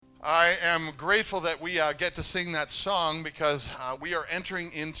I am grateful that we get to sing that song because we are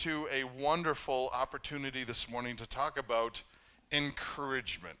entering into a wonderful opportunity this morning to talk about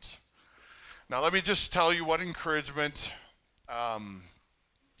encouragement. Now, let me just tell you what encouragement.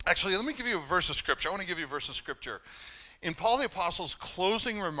 Actually, let me give you a verse of scripture. I want to give you a verse of scripture. In Paul the Apostle's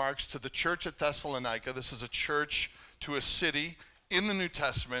closing remarks to the church at Thessalonica, this is a church to a city in the New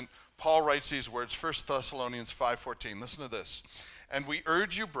Testament, Paul writes these words, 1 Thessalonians 5:14. Listen to this. And we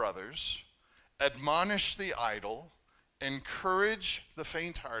urge you, brothers, admonish the idle, encourage the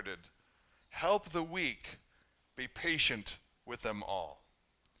faint-hearted, help the weak, be patient with them all.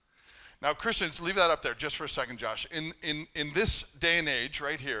 Now, Christians, leave that up there just for a second, Josh. In this day and age,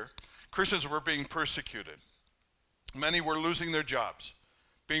 right here, Christians were being persecuted. Many were losing their jobs,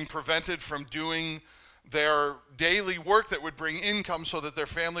 being prevented from doing their daily work that would bring income so that their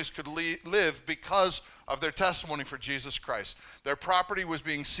families could live because of their testimony for Jesus Christ. Their property was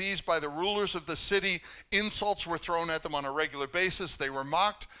being seized by the rulers of the city. Insults were thrown at them on a regular basis. They were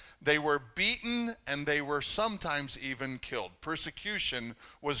mocked, they were beaten, and they were sometimes even killed. Persecution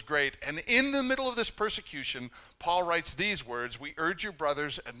was great. And in the middle of this persecution, Paul writes these words, we urge you,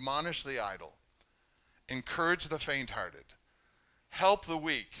 brothers, admonish the idle, encourage the faint-hearted, help the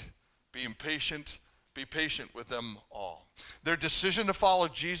weak, be patient with them all. Their decision to follow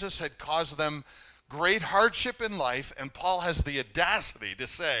Jesus had caused them great hardship in life, and Paul has the audacity to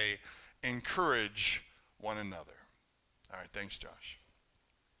say, encourage one another. All right, thanks, Josh.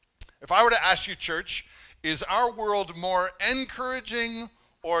 If I were to ask you, church, is our world more encouraging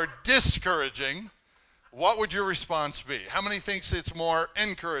or discouraging, what would your response be? How many thinks it's more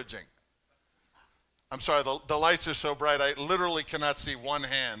encouraging? I'm sorry, the lights are so bright, I literally cannot see one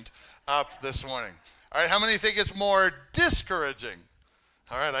hand up this morning. All right, how many think it's more discouraging?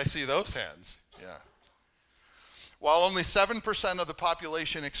 All right, I see those hands, yeah. While only 7% of the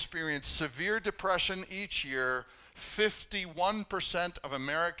population experience severe depression each year, 51% of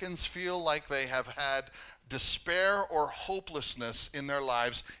Americans feel like they have had despair or hopelessness in their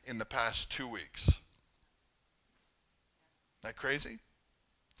lives in the past 2 weeks. Isn't that crazy?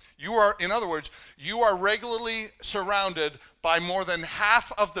 You are, in other words, you are regularly surrounded by more than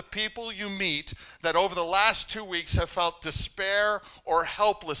half of the people you meet that over the last 2 weeks have felt despair or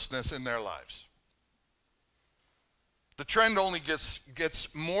helplessness in their lives. The trend only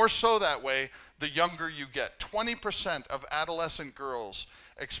gets more so that way the younger you get. 20% of adolescent girls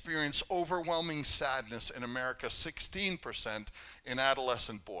experience overwhelming sadness in America, 16% in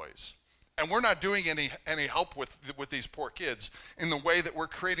adolescent boys. And we're not doing any help with these poor kids in the way that we're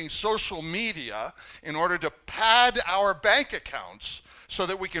creating social media in order to pad our bank accounts so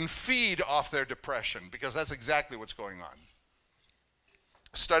that we can feed off their depression, because that's exactly what's going on.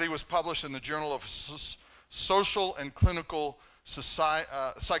 A study was published in the Journal of Social and Clinical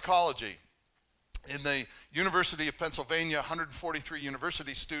Psychology. In the University of Pennsylvania, 143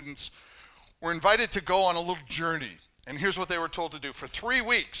 university students were invited to go on a little journey. And here's what they were told to do. For 3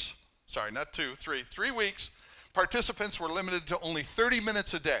 weeks, sorry, not 2, 3. 3 weeks, participants were limited to only 30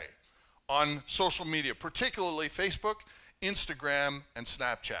 minutes a day on social media, particularly Facebook, Instagram, and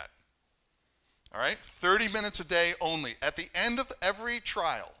Snapchat. All right, 30 minutes a day only. At the end of every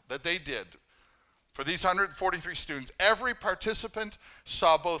trial that they did for these 143 students, every participant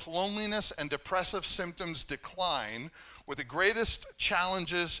saw both loneliness and depressive symptoms decline, with the greatest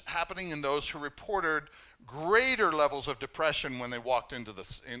challenges happening in those who reported greater levels of depression when they walked into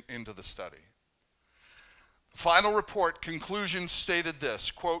the study. The final report conclusion stated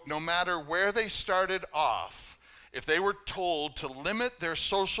this, quote, no matter where they started off, if they were told to limit their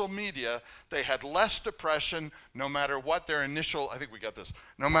social media, they had less depression no matter what their initial, I think we got this,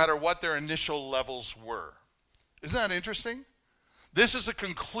 no matter what their initial levels were. Isn't that interesting? This is a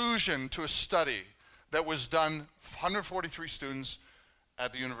conclusion to a study that was done, 143 students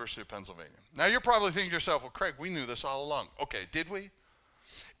at the University of Pennsylvania. Now you're probably thinking to yourself, well, Craig, we knew this all along. Okay, did we?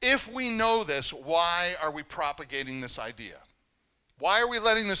 If we know this, why are we propagating this idea? Why are we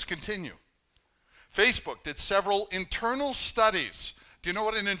letting this continue? Facebook did several internal studies. Do you know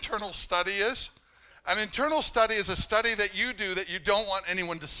what an internal study is? An internal study is a study that you do that you don't want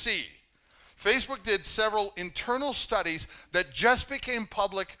anyone to see. Facebook did several internal studies that just became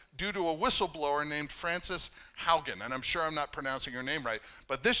public due to a whistleblower named Frances Haugen. And I'm sure I'm not pronouncing her name right,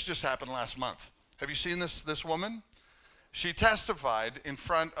 but this just happened last month. Have you seen this woman? She testified in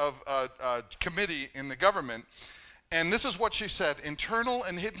front of a committee in the government, and this is what she said. Internal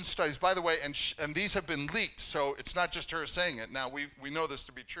and hidden studies, by the way, and these have been leaked, so it's not just her saying it. Now, we know this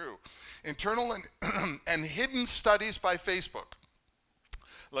to be true. Internal and hidden studies by Facebook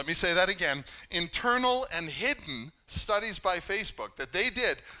Let me say that again. Internal and hidden studies by Facebook that they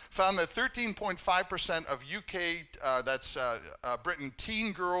did found that 13.5% of UK, Britain,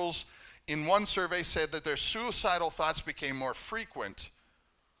 teen girls in one survey said that their suicidal thoughts became more frequent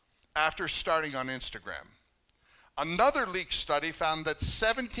after starting on Instagram. Another leaked study found that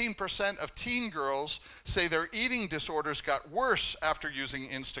 17% of teen girls say their eating disorders got worse after using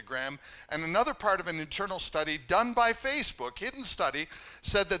Instagram. And another part of an internal study done by Facebook, hidden study,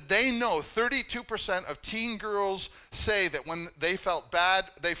 said that they know 32% of teen girls say that when they felt bad,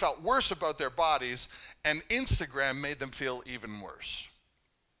 they felt worse about their bodies, and Instagram made them feel even worse.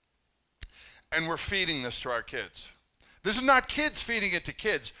 And we're feeding this to our kids. This is not kids feeding it to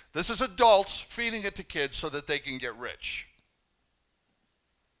kids. This is adults feeding it to kids so that they can get rich.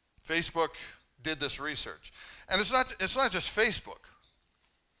 Facebook did this research. And it's not just Facebook.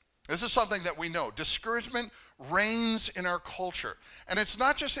 This is something that we know. Discouragement reigns in our culture. And it's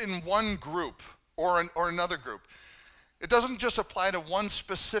not just in one group or another group. It doesn't just apply to one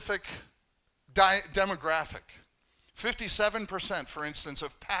specific demographic. 57%, for instance,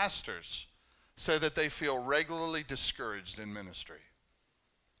 of pastors say that they feel regularly discouraged in ministry.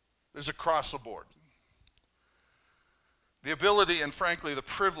 This is across the board. The ability and frankly the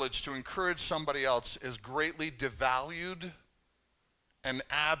privilege to encourage somebody else is greatly devalued and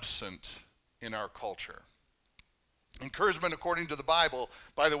absent in our culture. Encouragement, according to the Bible,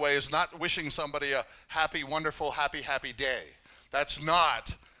 by the way, is not wishing somebody a happy, wonderful, happy day. That's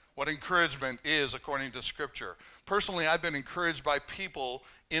not what encouragement is according to Scripture. Personally, I've been encouraged by people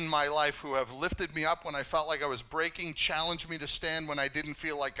in my life who have lifted me up when I felt like I was breaking, challenged me to stand when I didn't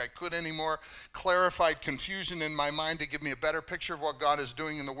feel like I could anymore, clarified confusion in my mind to give me a better picture of what God is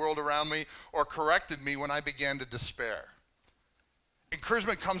doing in the world around me, or corrected me when I began to despair.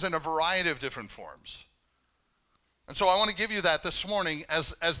 Encouragement comes in a variety of different forms. And so I want to give you that this morning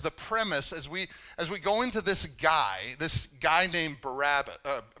as the premise as we go into this guy named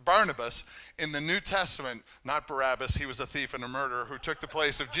Barnabas in the New Testament. Not Barabbas, he was a thief and a murderer who took the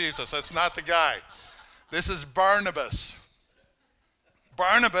place of Jesus. That's not the guy. This is Barnabas.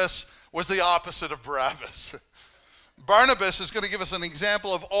 Barnabas was the opposite of Barabbas. Barnabas is going to give us an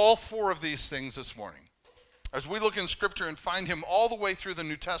example of all four of these things this morning. As we look in Scripture and find him all the way through the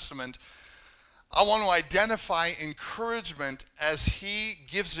New Testament, I want to identify encouragement as he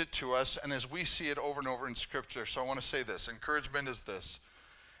gives it to us and as we see it over and over in Scripture. So I want to say this. Encouragement is this.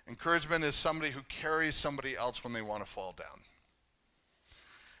 Encouragement is somebody who carries somebody else when they want to fall down.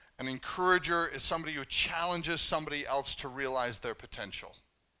 An encourager is somebody who challenges somebody else to realize their potential.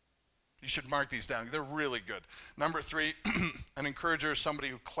 You should mark these down. They're really good. Number 3, an encourager is somebody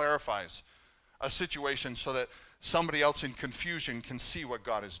who clarifies a situation so that somebody else in confusion can see what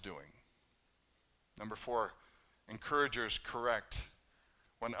God is doing. Number 4, encouragers correct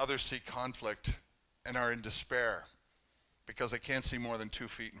when others see conflict and are in despair because they can't see more than 2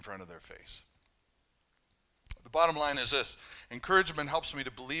 feet in front of their face. The bottom line is this: encouragement helps me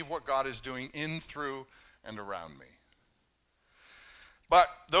to believe what God is doing in, through, and around me. But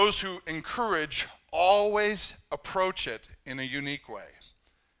those who encourage always approach it in a unique way.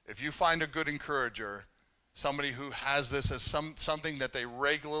 If you find a good encourager, somebody who has this as something that they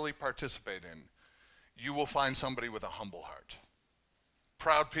regularly participate in, you will find somebody with a humble heart.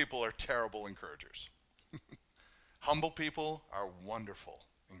 Proud people are terrible encouragers. Humble people are wonderful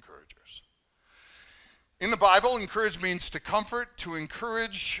encouragers. In the Bible, encourage means to comfort, to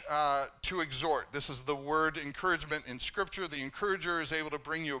encourage, to exhort. This is the word encouragement in Scripture. The encourager is able to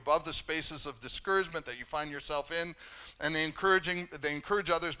bring you above the spaces of discouragement that you find yourself in. And they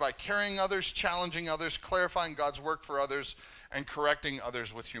encourage others by carrying others, challenging others, clarifying God's work for others, and correcting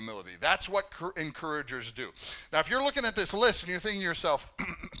others with humility. That's what encouragers do. Now, if you're looking at this list and you're thinking to yourself,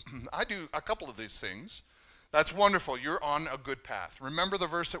 I do a couple of these things, that's wonderful. You're on a good path. Remember the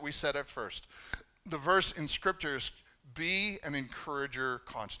verse that we said at first. The verse in Scripture is, be an encourager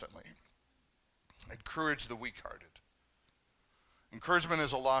constantly. Encourage the weak-hearted. Encouragement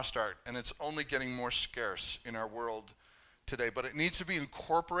is a lost art, and it's only getting more scarce in our world today, but it needs to be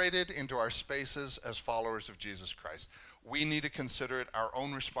incorporated into our spaces as followers of Jesus Christ. We need to consider it our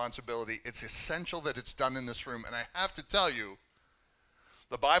own responsibility. It's essential that it's done in this room, and I have to tell you,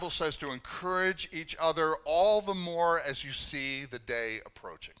 the Bible says to encourage each other all the more as you see the day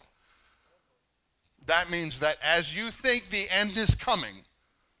approaching. That means that as you think the end is coming,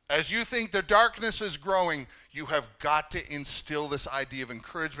 as you think the darkness is growing, you have got to instill this idea of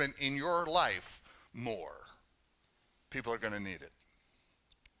encouragement in your life more. People are going to need it.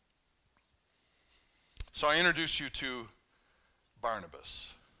 So I introduce you to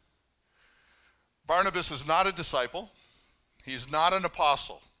Barnabas. Barnabas is not a disciple. He's not an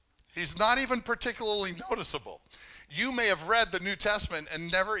apostle. He's not even particularly noticeable. You may have read the New Testament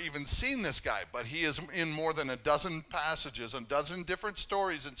and never even seen this guy, but he is in more than a dozen passages, a dozen different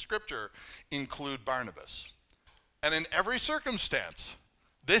stories in Scripture include Barnabas. And in every circumstance,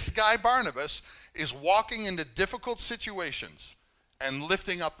 this guy Barnabas is walking into difficult situations and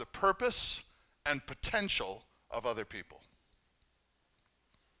lifting up the purpose and potential of other people.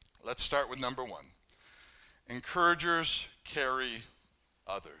 Let's start with number one. Encouragers carry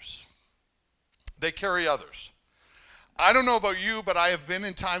others. They carry others. I don't know about you, but I have been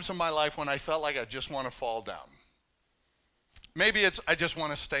in times in my life when I felt like I just want to fall down. Maybe it's I just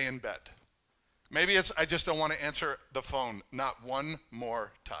want to stay in bed. Maybe it's I just don't want to answer the phone not one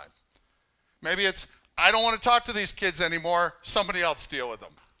more time. Maybe it's I don't want to talk to these kids anymore. Somebody else deal with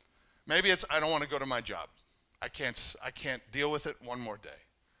them. Maybe it's I don't want to go to my job. I can't deal with it one more day.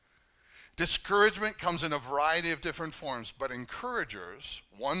 Discouragement comes in a variety of different forms, but encouragers,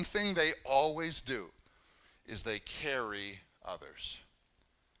 one thing they always do is they carry others.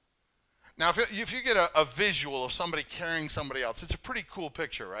 Now, if you get a visual of somebody carrying somebody else, it's a pretty cool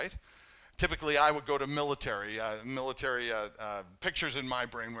picture, right? Typically, I would go to military pictures in my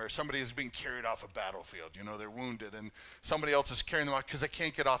brain where somebody is being carried off a battlefield. You know, they're wounded, and somebody else is carrying them out because they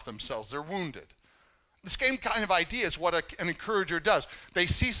can't get off themselves. They're wounded. The same kind of idea is what an encourager does. They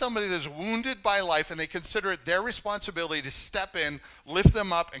see somebody that's wounded by life, and they consider it their responsibility to step in, lift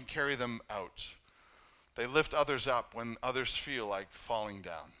them up, and carry them out. They lift others up when others feel like falling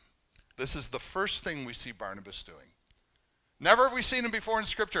down. This is the first thing we see Barnabas doing. Never have we seen him before in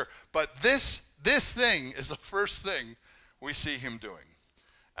Scripture, but this thing is the first thing we see him doing.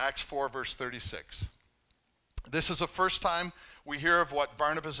 Acts 4, verse 36. This is the first time we hear of what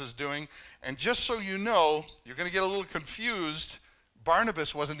Barnabas is doing. And just so you know, you're going to get a little confused.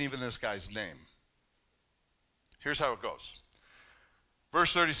 Barnabas wasn't even this guy's name. Here's how it goes.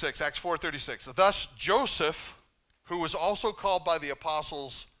 Verse 36, Acts 4:36. Thus Joseph, who was also called by the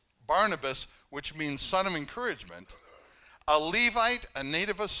apostles Barnabas, which means son of encouragement, a Levite, a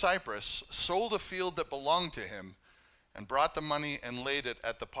native of Cyprus, sold a field that belonged to him and brought the money and laid it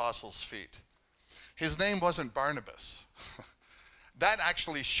at the apostles' feet. His name wasn't Barnabas. That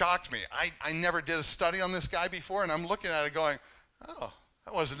actually shocked me. I never did a study on this guy before, and I'm looking at it going, oh,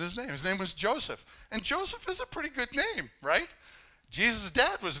 that wasn't his name. His name was Joseph. And Joseph is a pretty good name, right? Jesus'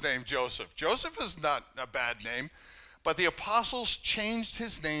 dad was named Joseph. Joseph is not a bad name. But the apostles changed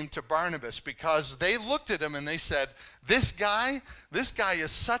his name to Barnabas because they looked at him and they said, this guy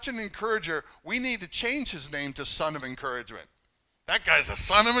is such an encourager, we need to change his name to son of encouragement. That guy's a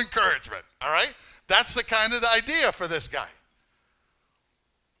son of encouragement, all right? That's the kind of idea for this guy.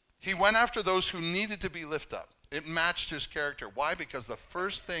 He went after those who needed to be lifted up. It matched his character. Why? Because the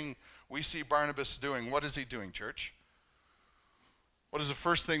first thing we see Barnabas doing, what is he doing, church? What is the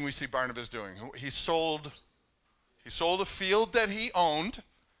first thing we see Barnabas doing? He sold a field that he owned,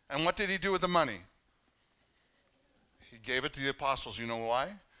 and what did he do with the money? He gave it to the apostles. You know why?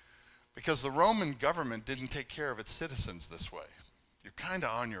 Because the Roman government didn't take care of its citizens this way. You're kind of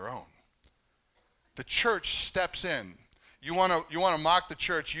on your own. The church steps in. You want to mock the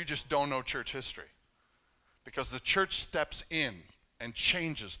church, you just don't know church history. Because the church steps in and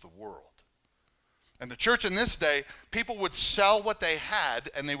changes the world. And the church in this day, people would sell what they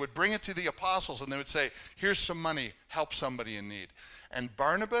had and they would bring it to the apostles and they would say, here's some money, help somebody in need. And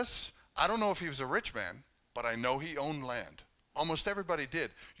Barnabas, I don't know if he was a rich man, but I know he owned land. Almost everybody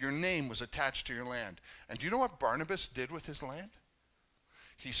did. Your name was attached to your land. And do you know what Barnabas did with his land?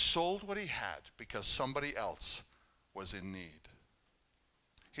 He sold what he had because somebody else was in need.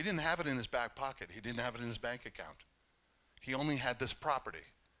 He didn't have it in his back pocket. He didn't have it in his bank account. He only had this property.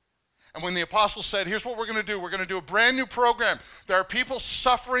 And when the apostles said, here's what we're going to do. We're going to do a brand new program. There are people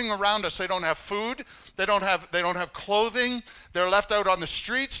suffering around us. They don't have food. They don't have clothing. They're left out on the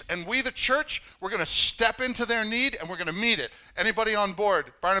streets. And we, the church, we're going to step into their need and we're going to meet it. Anybody on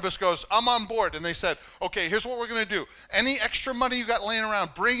board? Barnabas goes, I'm on board. And they said, okay, here's what we're going to do. Any extra money you got laying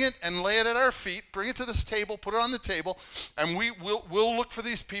around, bring it and lay it at our feet. Bring it to this table, put it on the table. And we'll look for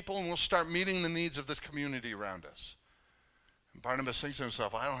these people and we'll start meeting the needs of this community around us. And Barnabas thinks to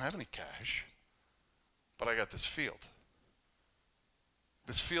himself, I don't have any cash, but I got this field.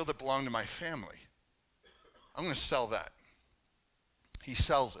 This field that belonged to my family. I'm going to sell that. He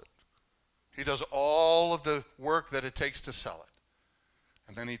sells it. He does all of the work that it takes to sell it.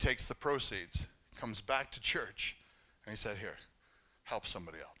 And then he takes the proceeds, comes back to church, and he said, here, help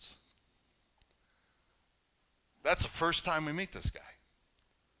somebody else. That's the first time we meet this guy.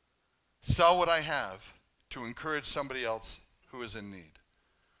 Sell what I have to encourage somebody else who is in need.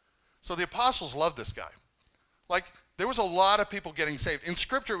 So the apostles loved this guy. Like, There was a lot of people getting saved. In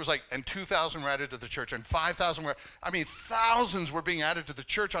Scripture, it was like, and 2,000 were added to the church, and 5,000 were, thousands were being added to the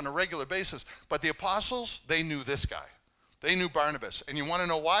church on a regular basis. But the apostles, they knew this guy. They knew Barnabas. And you want to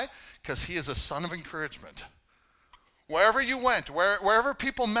know why? Because he is a son of encouragement. Wherever you went, wherever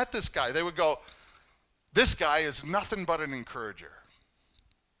people met this guy, they would go, this guy is nothing but an encourager.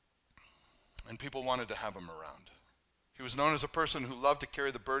 And people wanted to have him around. He was known as a person who loved to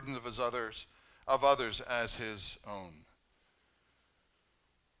carry the burdens of others as his own.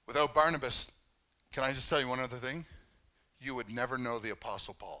 Without Barnabas, can I just tell you one other thing? You would never know the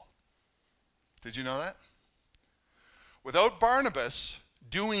Apostle Paul. Did you know that? Without Barnabas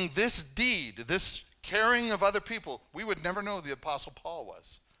doing this deed, this caring of other people, we would never know who the Apostle Paul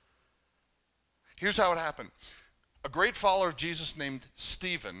was. Here's how it happened. A great follower of Jesus named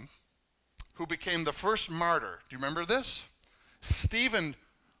Stephen, who became the first martyr. Do you remember this? Stephen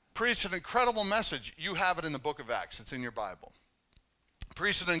preached an incredible message. You have it in the book of Acts. It's in your Bible.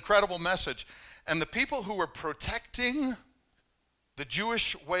 Preached an incredible message. And the people who were protecting the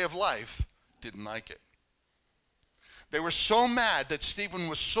Jewish way of life didn't like it. They were so mad that Stephen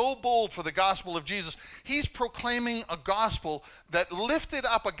was so bold for the gospel of Jesus. He's proclaiming a gospel that lifted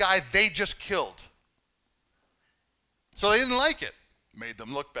up a guy they just killed. So they didn't like it. Made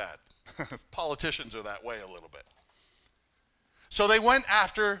them look bad. Politicians are that way a little bit. So they went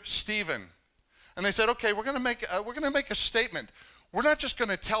after Stephen. And they said, okay, we're going to make a statement. We're not just going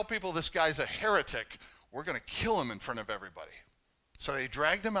to tell people this guy's a heretic. We're going to kill him in front of everybody. So they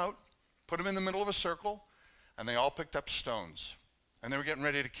dragged him out, put him in the middle of a circle, and they all picked up stones. And they were getting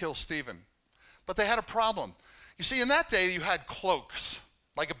ready to kill Stephen. But they had a problem. You see, in that day, you had cloaks,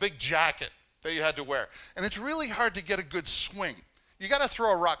 like a big jacket that you had to wear. And it's really hard to get a good swing. You got to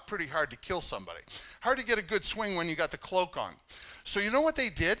throw a rock pretty hard to kill somebody. Hard to get a good swing when you got the cloak on. So you know what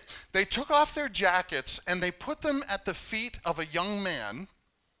they did? They took off their jackets and they put them at the feet of a young man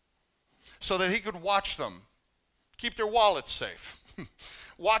so that he could watch them. Keep their wallets safe.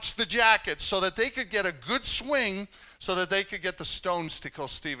 Watch the jackets so that they could get a good swing so that they could get the stones to kill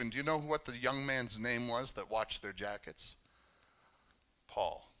Stephen. Do you know what the young man's name was that watched their jackets?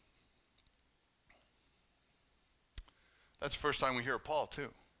 Paul. That's the first time we hear of Paul, too.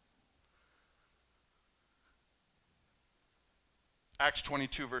 Acts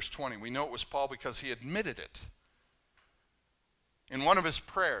 22, verse 20. We know it was Paul because he admitted it. In one of his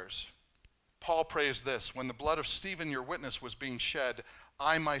prayers, Paul prays this: when the blood of Stephen, your witness, was being shed,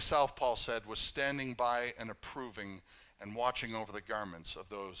 I myself, Paul said, was standing by and approving and watching over the garments of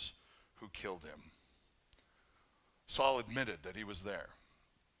those who killed him. Saul admitted that he was there,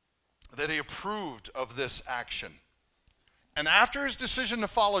 that he approved of this action. And after his decision to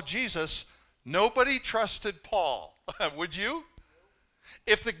follow Jesus, nobody trusted Paul. Would you?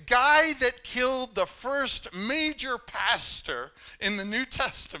 If the guy that killed the first major pastor in the New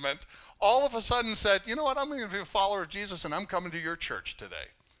Testament all of a sudden said, you know what, I'm going to be a follower of Jesus and I'm coming to your church today.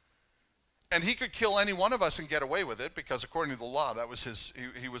 And he could kill any one of us and get away with it because according to the law, that was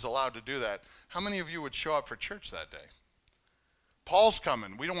he was allowed to do that. How many of you would show up for church that day? Paul's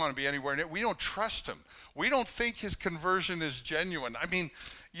coming. We don't want to be anywhere near. We don't trust him. We don't think his conversion is genuine. I mean,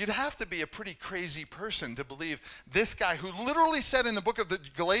 you'd have to be a pretty crazy person to believe this guy who literally said in the book of the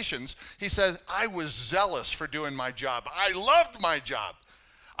Galatians, he said, I was zealous for doing my job. I loved my job.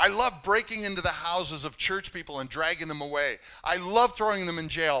 I loved breaking into the houses of church people and dragging them away. I loved throwing them in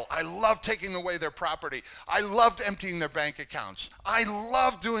jail. I loved taking away their property. I loved emptying their bank accounts. I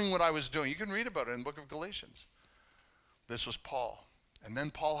loved doing what I was doing. You can read about it in the book of Galatians. This was Paul. And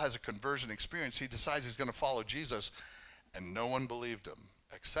then Paul has a conversion experience. He decides he's going to follow Jesus, and no one believed him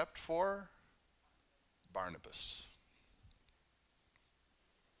except for Barnabas.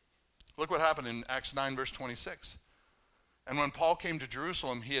 Look what happened in Acts 9, verse 26. And when Paul came to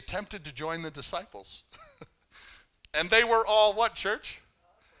Jerusalem, he attempted to join the disciples. And they were all what, church?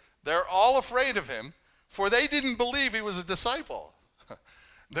 They're all afraid of him, for they didn't believe he was a disciple.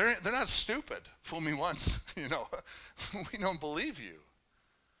 They're not stupid. Fool me once, you know. We don't believe you.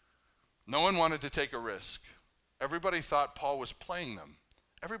 No one wanted to take a risk. Everybody thought Paul was playing them.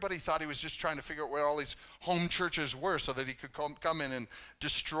 Everybody thought he was just trying to figure out where all these home churches were so that he could come in and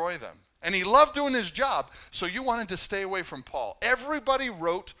destroy them. And he loved doing his job, so you wanted to stay away from Paul. Everybody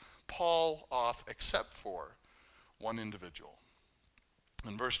wrote Paul off except for one individual.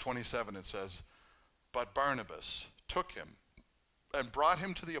 In verse 27 it says, but Barnabas took him and brought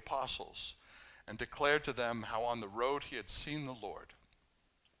him to the apostles and declared to them how on the road he had seen the Lord,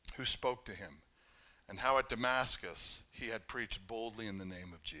 who spoke to him, and how at Damascus he had preached boldly in the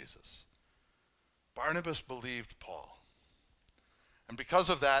name of Jesus. Barnabas believed Paul, And because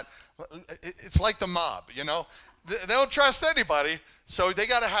of that, it's like the mob, you know? They don't trust anybody, so they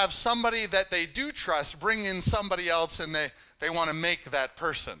got to have somebody that they do trust bring in somebody else, and they want to make that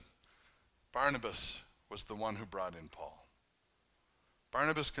person. Barnabas was the one who brought in Paul.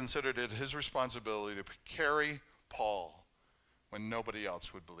 Barnabas considered it his responsibility to carry Paul when nobody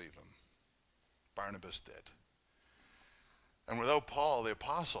else would believe him. Barnabas did. And without Paul, the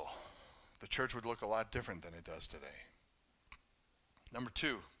apostle, the church would look a lot different than it does today. Number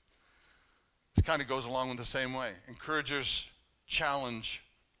two, this kind of goes along with the same way. Encouragers challenge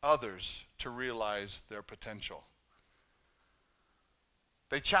others to realize their potential.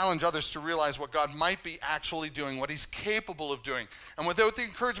 They challenge others to realize what God might be actually doing, what he's capable of doing. And without the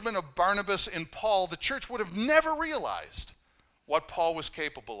encouragement of Barnabas and Paul, the church would have never realized what Paul was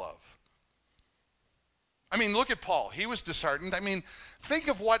capable of. I mean, look at Paul. He was disheartened. I mean, think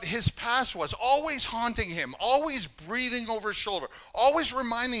of what his past was, always haunting him, always breathing over his shoulder, always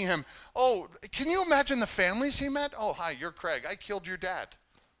reminding him, oh, can you imagine the families he met? Oh, hi, you're Craig. I killed your dad.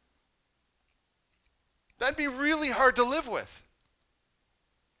 That'd be really hard to live with.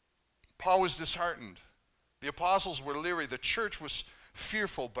 Paul was disheartened. The apostles were leery. The church was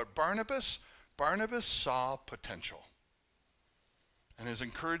fearful. But Barnabas saw potential. And his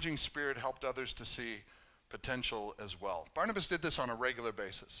encouraging spirit helped others to see potential as well. Barnabas did this on a regular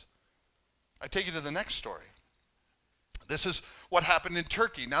basis. I take you to the next story. This is what happened in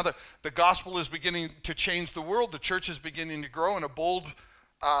Turkey. Now the gospel is beginning to change the world. The church is beginning to grow, and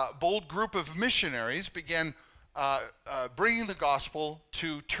a bold group of missionaries began bringing the gospel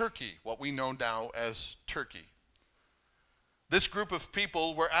to Turkey, what we know now as Turkey. This group of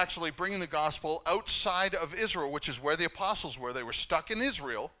people were actually bringing the gospel outside of Israel, which is where the apostles were. They were stuck in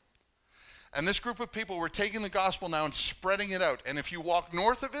Israel. And this group of people were taking the gospel now and spreading it out. And if you walk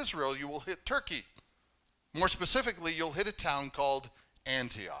north of Israel, you will hit Turkey. More specifically, you'll hit a town called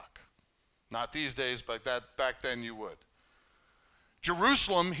Antioch. Not these days, but back then you would.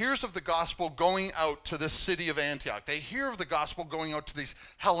 Jerusalem hears of the gospel going out to this city of Antioch. They hear of the gospel going out to these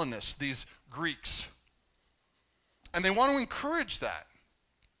Hellenists, these Greeks. And they want to encourage that.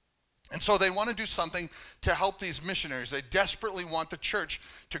 And so they want to do something to help these missionaries. They desperately want the church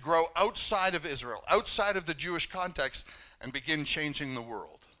to grow outside of Israel, outside of the Jewish context, and begin changing the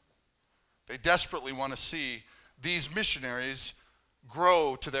world. They desperately want to see these missionaries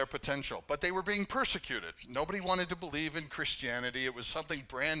grow to their potential. But they were being persecuted. Nobody wanted to believe in Christianity. It was something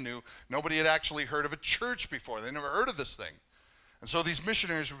brand new. Nobody had actually heard of a church before. They never heard of this thing. And so these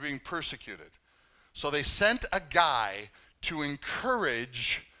missionaries were being persecuted. So they sent a guy to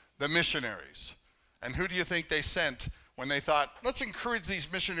encourage the missionaries. And who do you think they sent when they thought, let's encourage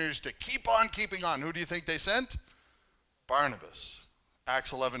these missionaries to keep on keeping on? Who do you think they sent? Barnabas.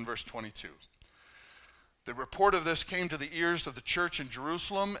 Acts 11, verse 22. The report of this came to the ears of the church in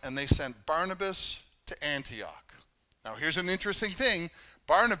Jerusalem, and they sent Barnabas to Antioch. Now, here's an interesting thing.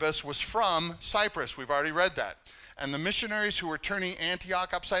 Barnabas was from Cyprus. We've already read that. And the missionaries who were turning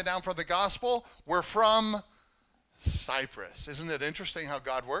Antioch upside down for the gospel were from Cyprus. Isn't it interesting how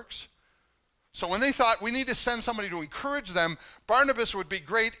God works? So when they thought we need to send somebody to encourage them, Barnabas would be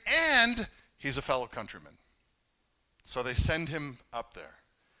great, and he's a fellow countryman. So they send him up there.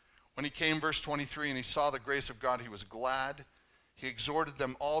 When he came, verse 23, and he saw the grace of God, he was glad. He exhorted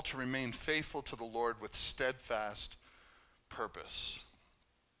them all to remain faithful to the Lord with steadfast purpose.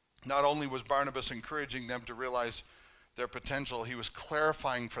 Not only was Barnabas encouraging them to realize their potential, he was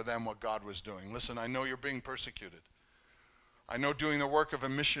clarifying for them what God was doing. Listen, I know you're being persecuted. I know doing the work of a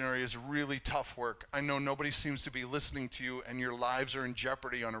missionary is really tough work. I know nobody seems to be listening to you, and your lives are in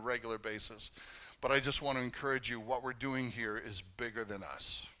jeopardy on a regular basis. But I just want to encourage you, what we're doing here is bigger than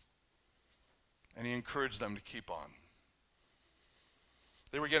us. And he encouraged them to keep on.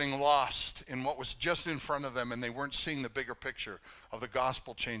 They were getting lost in what was just in front of them, and they weren't seeing the bigger picture of the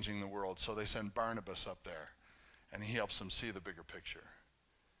gospel changing the world. So they sent Barnabas up there, and he helps them see the bigger picture.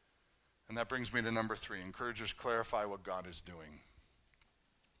 And that brings me to number 3. Encouragers clarify what God is doing.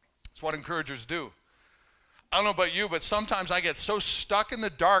 It's what encouragers do. I don't know about you, but sometimes I get so stuck in the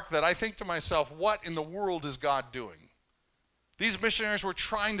dark that I think to myself, what in the world is God doing? These missionaries were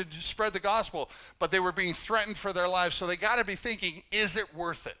trying to spread the gospel, but they were being threatened for their lives, so they got to be thinking, is it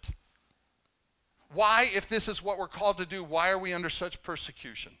worth it? Why, if this is what we're called to do, why are we under such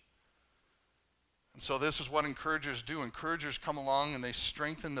persecution? And so this is what encouragers do. Encouragers come along and they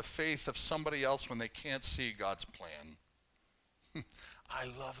strengthen the faith of somebody else when they can't see God's plan. I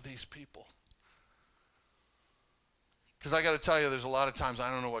love these people. Because I got to tell you, there's a lot of times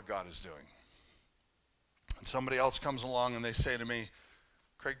I don't know what God is doing. And somebody else comes along and they say to me,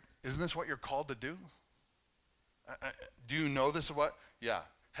 Craig, isn't this what you're called to do? Do you know this? What? Yeah.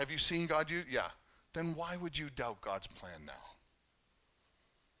 Have you seen God? Yeah. Then why would you doubt God's plan now?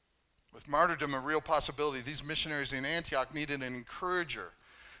 With martyrdom a real possibility, these missionaries in Antioch needed an encourager.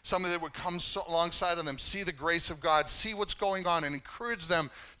 Somebody that would come alongside of them, see the grace of God, see what's going on, and encourage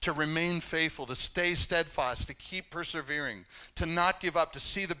them to remain faithful, to stay steadfast, to keep persevering, to not give up, to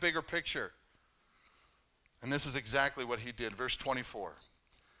see the bigger picture. And this is exactly what he did. Verse 24.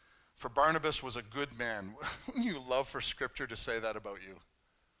 For Barnabas was a good man. Wouldn't you love for Scripture to say that about you?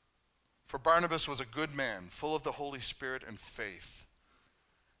 For Barnabas was a good man, full of the Holy Spirit and faith,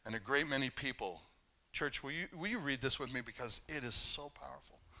 and a great many people. Church, will you read this with me, because it is so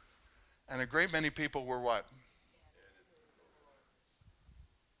powerful. And a great many people were what?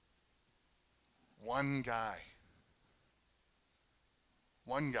 One guy.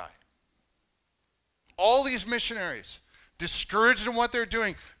 One guy. All these missionaries, discouraged in what they're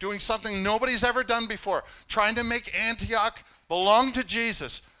doing something nobody's ever done before, trying to make Antioch belong to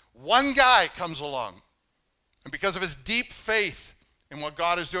Jesus. One guy comes along. And because of his deep faith in what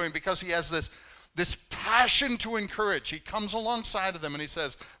God is doing, because he has this passion to encourage, he comes alongside of them and he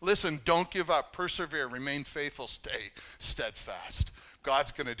says, listen, don't give up, persevere, remain faithful, stay steadfast.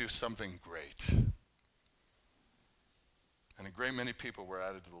 God's going to do something great. And a great many people were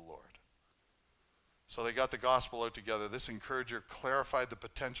added to the Lord. So they got the gospel out together. This encourager clarified the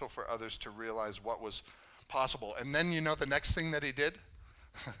potential for others to realize what was possible. And then you know the next thing that he did?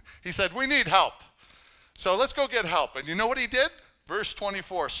 He said, we need help. So let's go get help. And you know what he did? Verse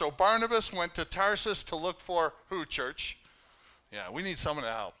 24. So Barnabas went to Tarsus to look for who, church? Yeah, we need someone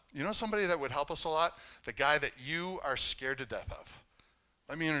to help. You know somebody that would help us a lot? The guy that you are scared to death of.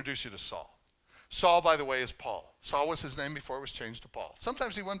 Let me introduce you to Saul. Saul, by the way, is Paul. Saul was his name before it was changed to Paul.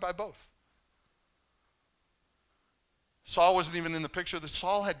 Sometimes he went by both. Saul wasn't even in the picture.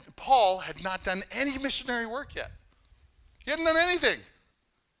 Paul had not done any missionary work yet. He hadn't done anything.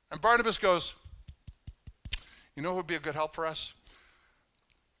 And Barnabas goes, you know who would be a good help for us?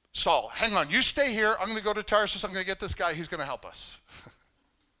 Saul, hang on, you stay here. I'm going to go to Tarsus. I'm going to get this guy. He's going to help us.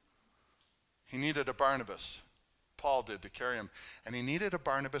 He needed a Barnabas. Paul did, to carry him. And he needed a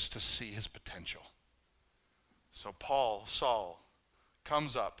Barnabas to see his potential. So Saul,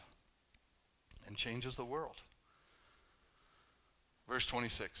 comes up and changes the world. Verse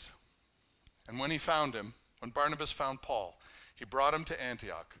 26. And when Barnabas found Paul, he brought him to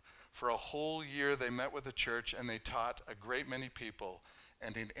Antioch. For a whole year they met with the church, and they taught a great many people.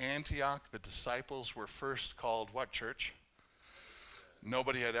 And in Antioch, the disciples were first called what, church?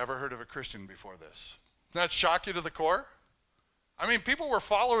 Nobody had ever heard of a Christian before this. Doesn't that shock you to the core? I mean, people were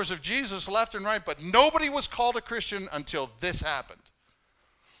followers of Jesus left and right, but nobody was called a Christian until this happened.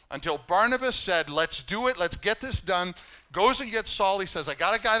 Until Barnabas said, let's do it, let's get this done. Goes and gets Saul. He says, I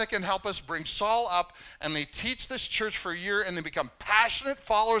got a guy that can help us. Bring Saul up, and they teach this church for a year, and they become passionate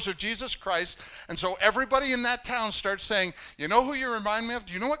followers of Jesus Christ. And so everybody in that town starts saying, you know who you remind me of?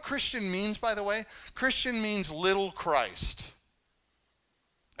 Do you know what Christian means, by the way? Christian means little Christ.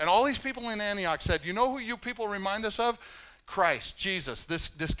 And all these people in Antioch said, you know who you people remind us of? Christ, Jesus,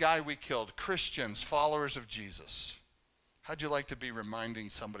 this guy we killed. Christians, followers of Jesus. How'd you like to be reminding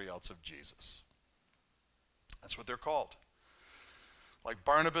somebody else of Jesus? That's what they're called. Like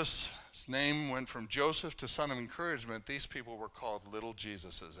Barnabas' name went from Joseph to son of encouragement, these people were called little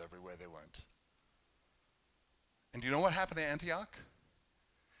Jesuses everywhere they went. And do you know what happened to Antioch?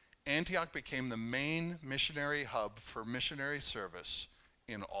 Antioch became the main missionary hub for missionary service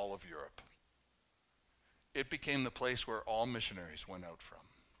in all of Europe. It became the place where all missionaries went out from.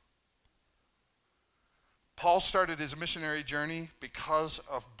 Paul started his missionary journey because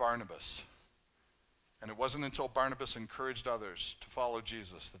of Barnabas. And it wasn't until Barnabas encouraged others to follow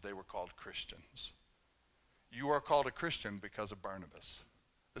Jesus that they were called Christians. You are called a Christian because of Barnabas.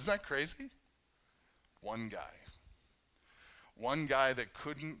 Isn't that crazy? One guy. One guy that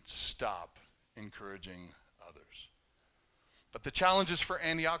couldn't stop encouraging others. But the challenges for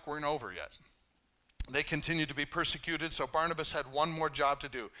Antioch weren't over yet. They continued to be persecuted, so Barnabas had one more job to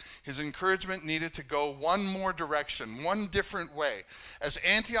do. His encouragement needed to go one more direction, one different way. As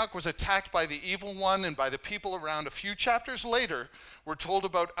Antioch was attacked by the evil one and by the people around, a few chapters later, we're told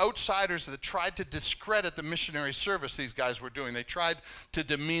about outsiders that tried to discredit the missionary service these guys were doing. They tried to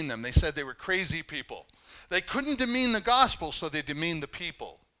demean them. They said they were crazy people. They couldn't demean the gospel, so they demeaned the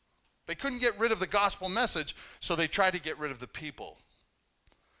people. They couldn't get rid of the gospel message, so they tried to get rid of the people.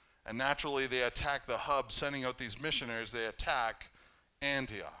 And naturally, they attack the hub, sending out these missionaries. They attack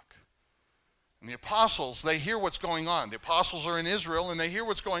Antioch. And the apostles, they hear what's going on. The apostles are in Israel, and they hear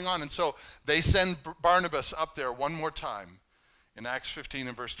what's going on. And so they send Barnabas up there one more time in Acts 15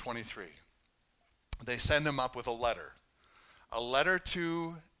 and verse 23. they send him up with a letter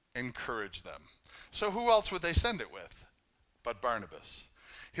to encourage them. So who else would they send it with but Barnabas?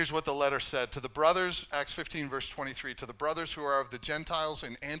 Here's what the letter said to the brothers, Acts 15, verse 23, to the brothers who are of the Gentiles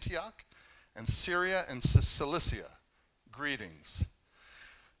in Antioch and Syria and Cilicia, greetings.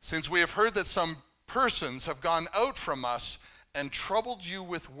 Since we have heard that some persons have gone out from us and troubled you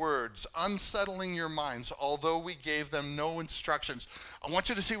with words, unsettling your minds, although we gave them no instructions. I want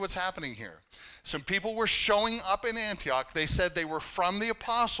you to see what's happening here. Some people were showing up in Antioch. They said they were from the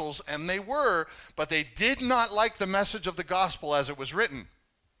apostles, and they were, but they did not like the message of the gospel as it was written.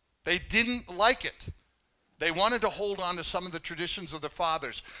 They didn't like it. They wanted to hold on to some of the traditions of the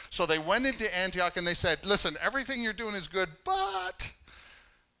fathers. So they went into Antioch and they said, listen, everything you're doing is good, but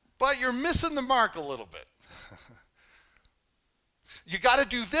you're missing the mark a little bit. You got to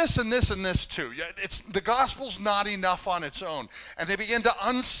do this and this and this too. The gospel's not enough on its own. And they began to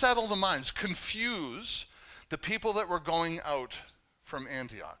unsettle the minds, confuse the people that were going out from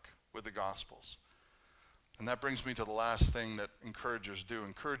Antioch with the gospels. And that brings me to the last thing that encouragers do.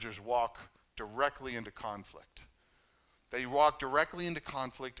 Encouragers walk directly into conflict. They walk directly into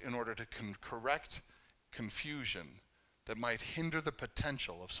conflict in order to correct confusion that might hinder the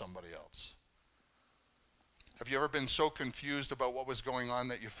potential of somebody else. Have you ever been so confused about what was going on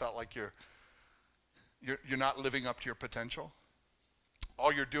that you felt like you're not living up to your potential?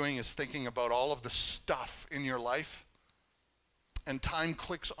 All you're doing is thinking about all of the stuff in your life, and time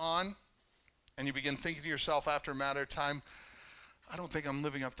clicks on, and you begin thinking to yourself after a matter of time, I don't think I'm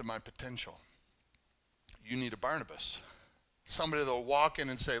living up to my potential. You need a Barnabas. Somebody that will walk in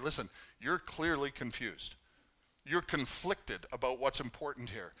and say, listen, you're clearly confused. You're conflicted about what's important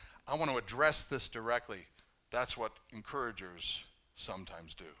here. I want to address this directly. That's what encouragers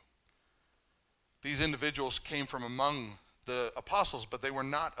sometimes do. These individuals came from among the apostles, but they were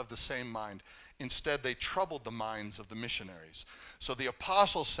not of the same mind. Instead, they troubled the minds of the missionaries. So the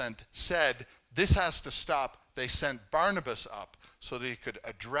apostles said, this has to stop. They sent Barnabas up so that he could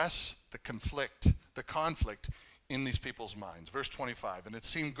address the conflict in these people's minds. Verse 25, and it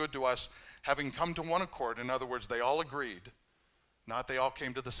seemed good to us, having come to one accord. In other words, they all agreed. Not they all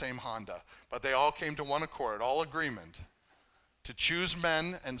came to the same Honda, but they all came to one accord, all agreement, to choose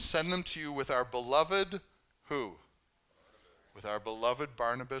men and send them to you with our beloved, who? With our beloved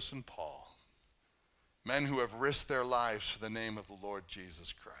Barnabas and Paul, men who have risked their lives for the name of the Lord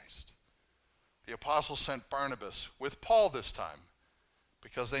Jesus Christ. The apostles sent Barnabas with Paul this time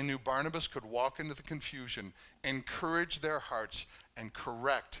because they knew Barnabas could walk into the confusion, encourage their hearts, and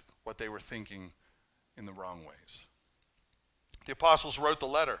correct what they were thinking in the wrong ways. The apostles wrote the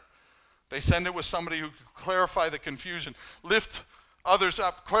letter. They send it with somebody who could clarify the confusion, lift others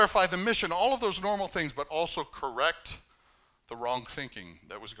up, clarify the mission, all of those normal things, but also correct the wrong thinking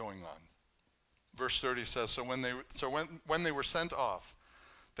that was going on. Verse 30 says, so when they were sent off,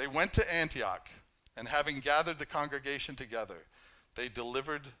 they went to Antioch, and having gathered the congregation together, they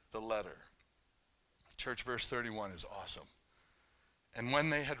delivered the letter. Church, verse 31 is awesome. And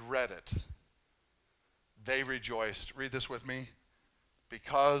when they had read it, they rejoiced. Read this with me.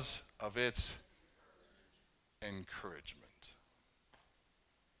 Because of its encouragement.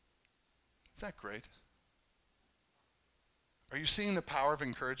 Isn't that great? Are you seeing the power of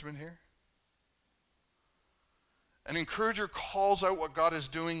encouragement here? An encourager calls out what God is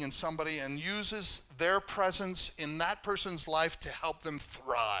doing in somebody and uses their presence in that person's life to help them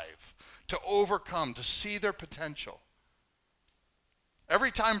thrive, to overcome, to see their potential.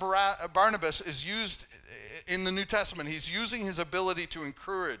 Every time Barnabas is used in the New Testament, he's using his ability to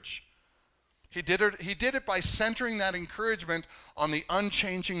encourage. He did it by centering that encouragement on the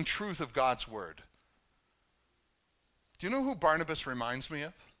unchanging truth of God's word. Do you know who Barnabas reminds me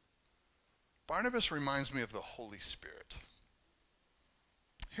of? Barnabas reminds me of the Holy Spirit.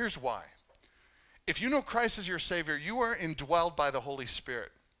 Here's why. If you know Christ as your Savior, you are indwelled by the Holy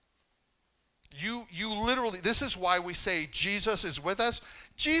Spirit. You literally, this is why we say Jesus is with us.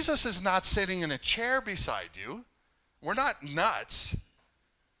 Jesus is not sitting in a chair beside you. We're not nuts.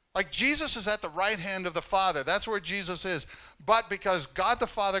 Like Jesus is at the right hand of the Father. That's where Jesus is. But because God the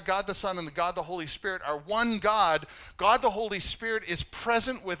Father, God the Son, and God the Holy Spirit are one God, God the Holy Spirit is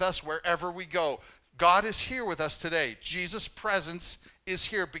present with us wherever we go. God is here with us today. Jesus' presence is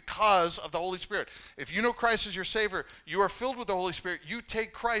here because of the Holy Spirit. If you know Christ as your Savior, you are filled with the Holy Spirit. You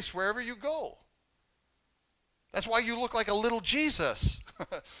take Christ wherever you go. That's why you look like a little Jesus.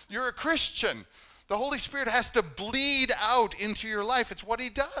 You're a Christian. The Holy Spirit has to bleed out into your life. It's what he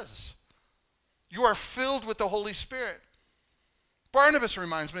does. You are filled with the Holy Spirit. Barnabas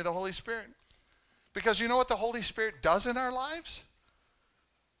reminds me of the Holy Spirit. Because you know what the Holy Spirit does in our lives?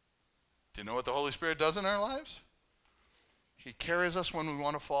 Do you know what the Holy Spirit does in our lives? He carries us when we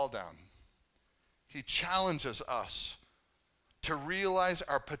want to fall down. He challenges us to realize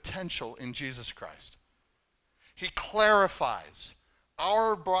our potential in Jesus Christ. He clarifies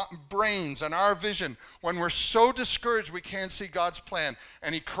our brains and our vision when we're so discouraged we can't see God's plan.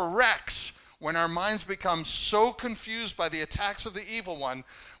 And he corrects when our minds become so confused by the attacks of the evil one.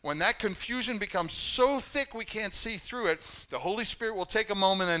 When that confusion becomes so thick we can't see through it, the Holy Spirit will take a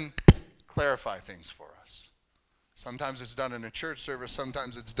moment and clarify things for us. Sometimes it's done in a church service.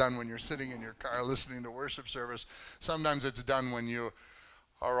 Sometimes it's done when you're sitting in your car listening to worship service. Sometimes it's done when you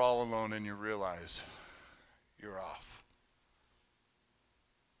are all alone and you realize you're off.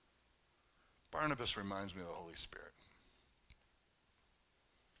 Barnabas reminds me of the Holy Spirit.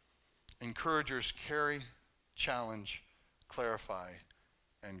 Encouragers carry, challenge, clarify,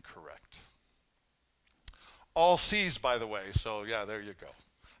 and correct. All C's, by the way, so yeah, there you go.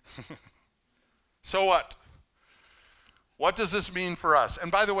 So what? What does this mean for us?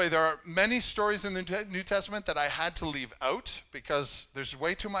 And by the way, there are many stories in the New Testament that I had to leave out because there's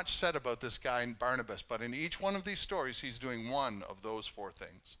way too much said about this guy in Barnabas. But in each one of these stories, he's doing one of those four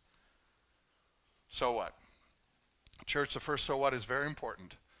things. So what? Church, the first so what is very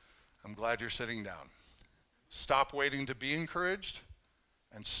important. I'm glad you're sitting down. Stop waiting to be encouraged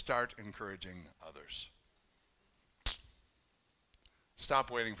and start encouraging others.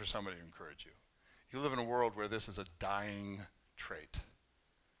 Stop waiting for somebody to encourage you. You live in a world where this is a dying trait.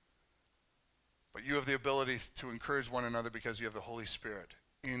 But you have the ability to encourage one another because you have the Holy Spirit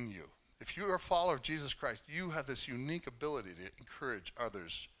in you. If you are a follower of Jesus Christ, you have this unique ability to encourage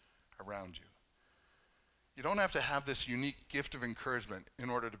others around you. You don't have to have this unique gift of encouragement in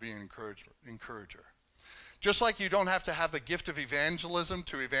order to be an encourager. Just like you don't have to have the gift of evangelism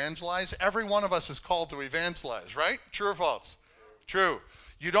to evangelize, every one of us is called to evangelize, right? True or false? True.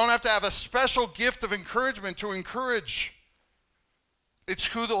 You don't have to have a special gift of encouragement to encourage. It's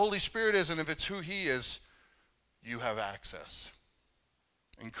who the Holy Spirit is, and if it's who he is, you have access.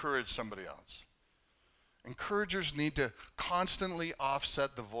 Encourage somebody else. Encouragers need to constantly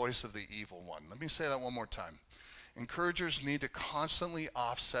offset the voice of the evil one. Let me say that one more time. Encouragers need to constantly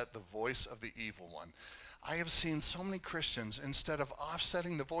offset the voice of the evil one. I have seen so many Christians, instead of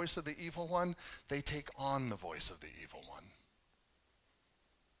offsetting the voice of the evil one, they take on the voice of the evil one.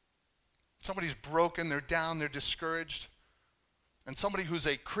 Somebody's broken, they're down, they're discouraged. And somebody who's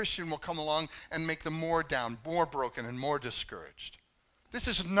a Christian will come along and make them more down, more broken, and more discouraged. This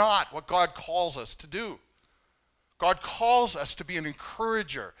is not what God calls us to do. God calls us to be an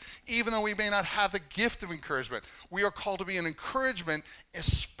encourager, even though we may not have the gift of encouragement. We are called to be an encouragement,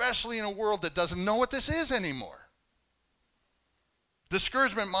 especially in a world that doesn't know what this is anymore.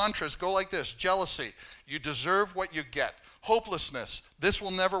 Discouragement mantras go like this: jealousy, you deserve what you get. Hopelessness, this will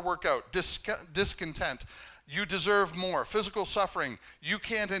never work out. Discontent, you deserve more. Physical suffering, you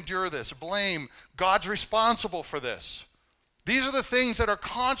can't endure this. Blame, God's responsible for this. These are the things that are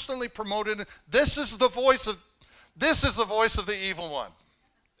constantly promoted. This is the voice of the evil one.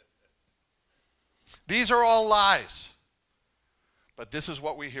 These are all lies. But this is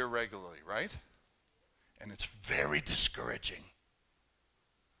what we hear regularly, right? And it's very discouraging.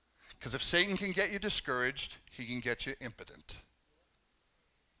 Because if Satan can get you discouraged, he can get you impotent.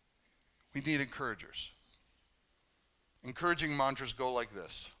 We need encouragers. Encouraging mantras go like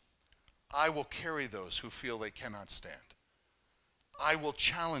this: I will carry those who feel they cannot stand. I will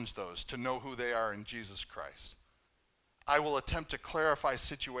challenge those to know who they are in Jesus Christ. I will attempt to clarify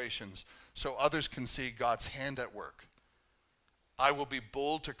situations so others can see God's hand at work. I will be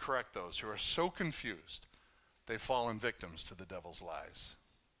bold to correct those who are so confused they've fallen victims to the devil's lies.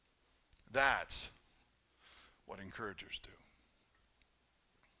 That's what encouragers do.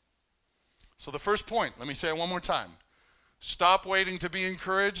 So the first point, let me say it one more time. Stop waiting to be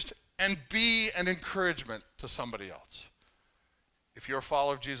encouraged and be an encouragement to somebody else. If you're a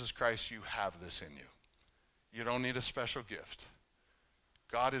follower of Jesus Christ, you have this in you. You don't need a special gift.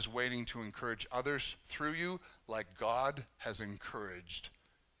 God is waiting to encourage others through you like God has encouraged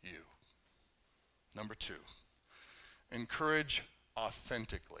you. Number 2, encourage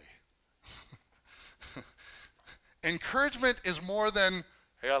authentically. Encouragement is more than,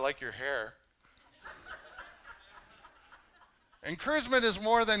 hey, I like your hair. Encouragement is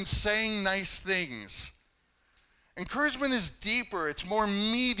more than saying nice things. Encouragement is deeper. It's more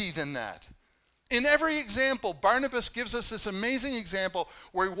meaty than that. In every example, Barnabas gives us this amazing example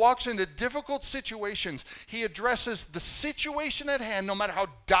where he walks into difficult situations. He addresses the situation at hand, no matter how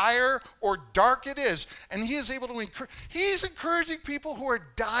dire or dark it is, and he is able to encourage. He's encouraging people who are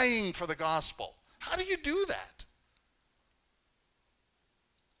dying for the gospel. How do you do that?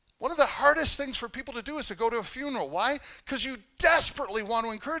 One of the hardest hardest things for people to do is to go to a funeral. Why? Because you desperately want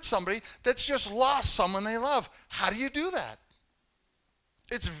to encourage somebody that's just lost someone they love. How do you do that?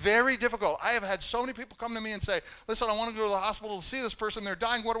 It's very difficult. I have had so many people come to me and say, listen, I want to go to the hospital to see this person. They're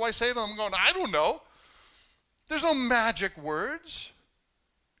dying. What do I say to them? I'm going, I don't know. There's no magic words.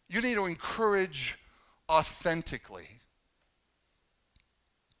 You need to encourage authentically.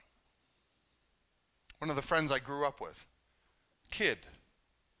 One of the friends I grew up with, kid,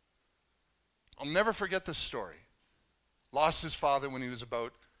 I'll never forget this story. Lost his father when he was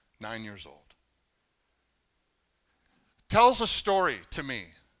about 9 years old. Tells a story to me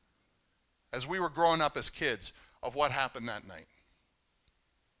as we were growing up as kids of what happened that night.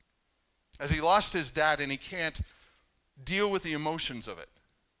 As he lost his dad and he can't deal with the emotions of it.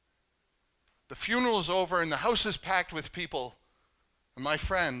 The funeral is over and the house is packed with people. And my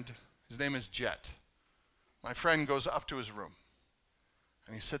friend, his name is Jet. My friend goes up to his room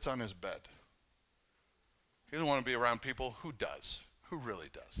and he sits on his bed. He doesn't want to be around people. Who does? Who really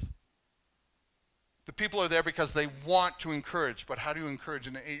does? The people are there because they want to encourage, but how do you encourage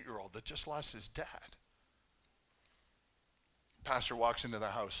an 8-year-old that just lost his dad? Pastor walks into the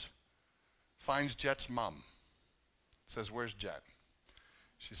house, finds Jet's mom, says, where's Jet?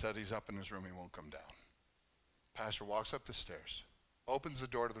 She said, he's up in his room, he won't come down. Pastor walks up the stairs, opens the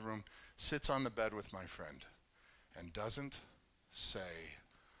door to the room, sits on the bed with my friend, and doesn't say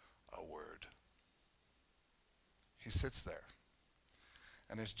a word. He sits there.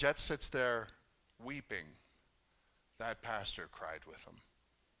 And as Jet sits there weeping, that pastor cried with him.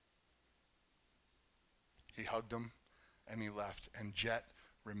 He hugged him and he left. And Jet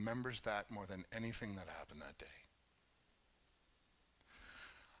remembers that more than anything that happened that day.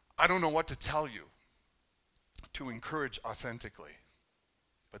 I don't know what to tell you to encourage authentically.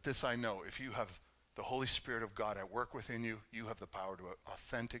 But this I know, if you have the Holy Spirit of God at work within you, you have the power to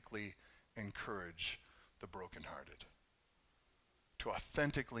authentically encourage the brokenhearted. To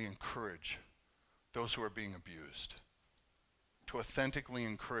authentically encourage those who are being abused. To authentically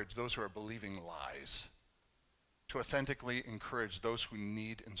encourage those who are believing lies. To authentically encourage those who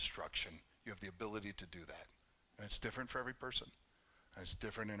need instruction. You have the ability to do that. And it's different for every person. And it's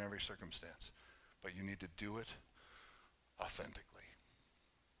different in every circumstance. But you need to do it authentically.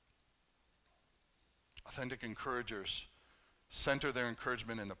 Authentic encouragers center their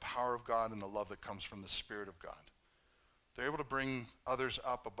encouragement in the power of God and the love that comes from the Spirit of God. They're able to bring others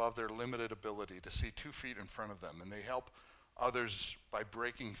up above their limited ability to see 2 feet in front of them, and they help others by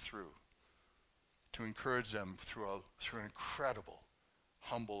breaking through, to encourage them through an incredible,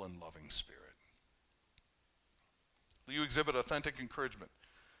 humble, and loving spirit. You exhibit authentic encouragement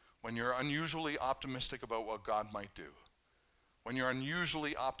when you're unusually optimistic about what God might do, when you're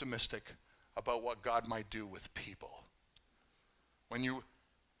unusually optimistic about what God might do with people, when you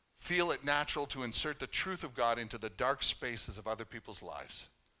feel it natural to insert the truth of God into the dark spaces of other people's lives,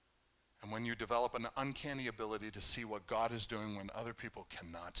 and when you develop an uncanny ability to see what God is doing when other people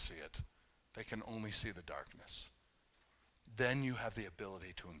cannot see it, they can only see the darkness, then you have the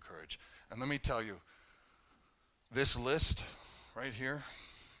ability to encourage. And let me tell you, this list right here,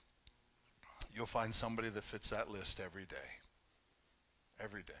 you'll find somebody that fits that list every day.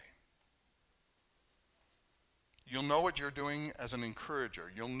 Every day. You'll know what you're doing as an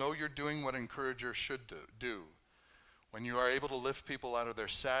encourager. You'll know you're doing what encouragers should do when you are able to lift people out of their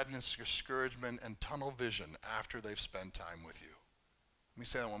sadness, discouragement, and tunnel vision after they've spent time with you. Let me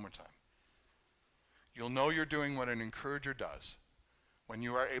say that one more time. You'll know you're doing what an encourager does when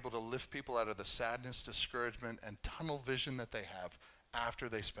you are able to lift people out of the sadness, discouragement, and tunnel vision that they have after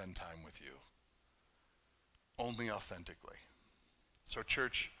they spend time with you. Only authentically. So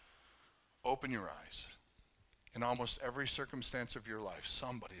church, open your eyes. In almost every circumstance of your life,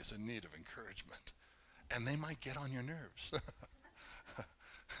 somebody is in need of encouragement. And they might get on your nerves.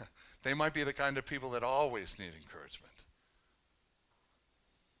 They might be the kind of people that always need encouragement.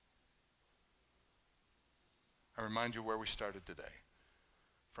 I remind you where we started today.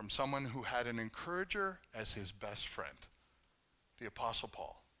 From someone who had an encourager as his best friend. The Apostle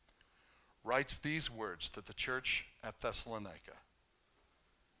Paul writes these words to the church at Thessalonica.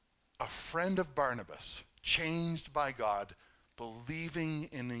 A friend of Barnabas, changed by God, believing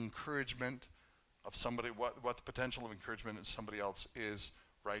in the encouragement of somebody, what the potential of encouragement in somebody else is,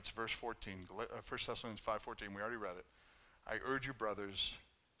 writes verse 14, 1 Thessalonians 5:14, we already read it. I urge you, brothers,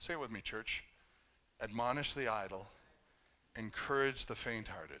 say it with me, church, admonish the idle, encourage the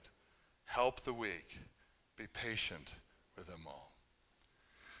faint-hearted, help the weak, be patient with them all.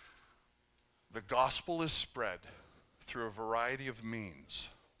 The gospel is spread through a variety of means.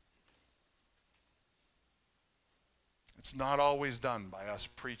 It's not always done by us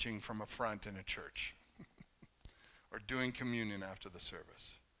preaching from a front in a church or doing communion after the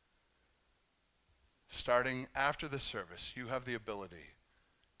service. Starting after the service, you have the ability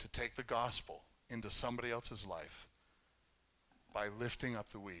to take the gospel into somebody else's life by lifting up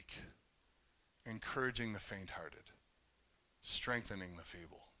the weak, encouraging the faint-hearted, strengthening the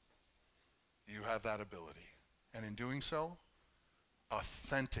feeble. You have that ability. And in doing so,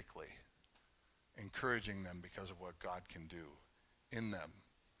 authentically encouraging them because of what God can do in them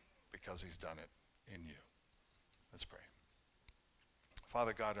because he's done it in you. Let's pray.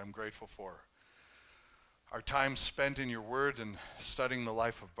 Father God, I'm grateful for our time spent in your word and studying the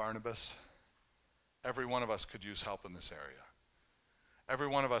life of Barnabas. Every one of us could use help in this area. Every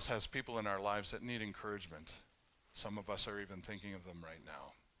one of us has people in our lives that need encouragement. Some of us are even thinking of them right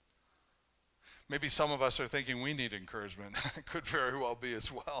now. Maybe some of us are thinking we need encouragement. It could very well be as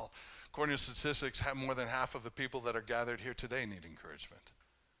well. According to statistics, more than half of the people that are gathered here today need encouragement.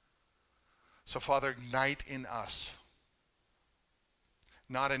 So Father, ignite in us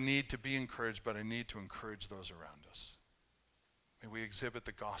not a need to be encouraged, but a need to encourage those around us. May we exhibit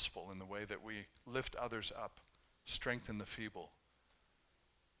the gospel in the way that we lift others up, strengthen the feeble,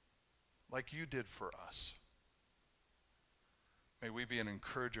 like you did for us. May we be an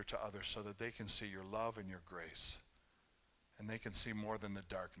encourager to others so that they can see your love and your grace, and they can see more than the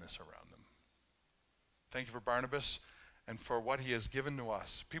darkness around them. Thank you for Barnabas and for what he has given to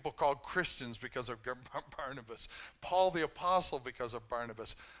us. People called Christians because of Barnabas. Paul the Apostle because of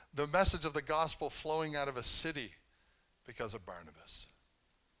Barnabas. The message of the gospel flowing out of a city because of Barnabas.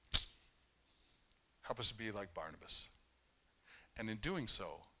 Help us to be like Barnabas. And in doing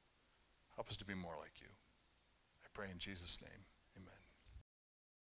so, help us to be more like you. I pray in Jesus' name.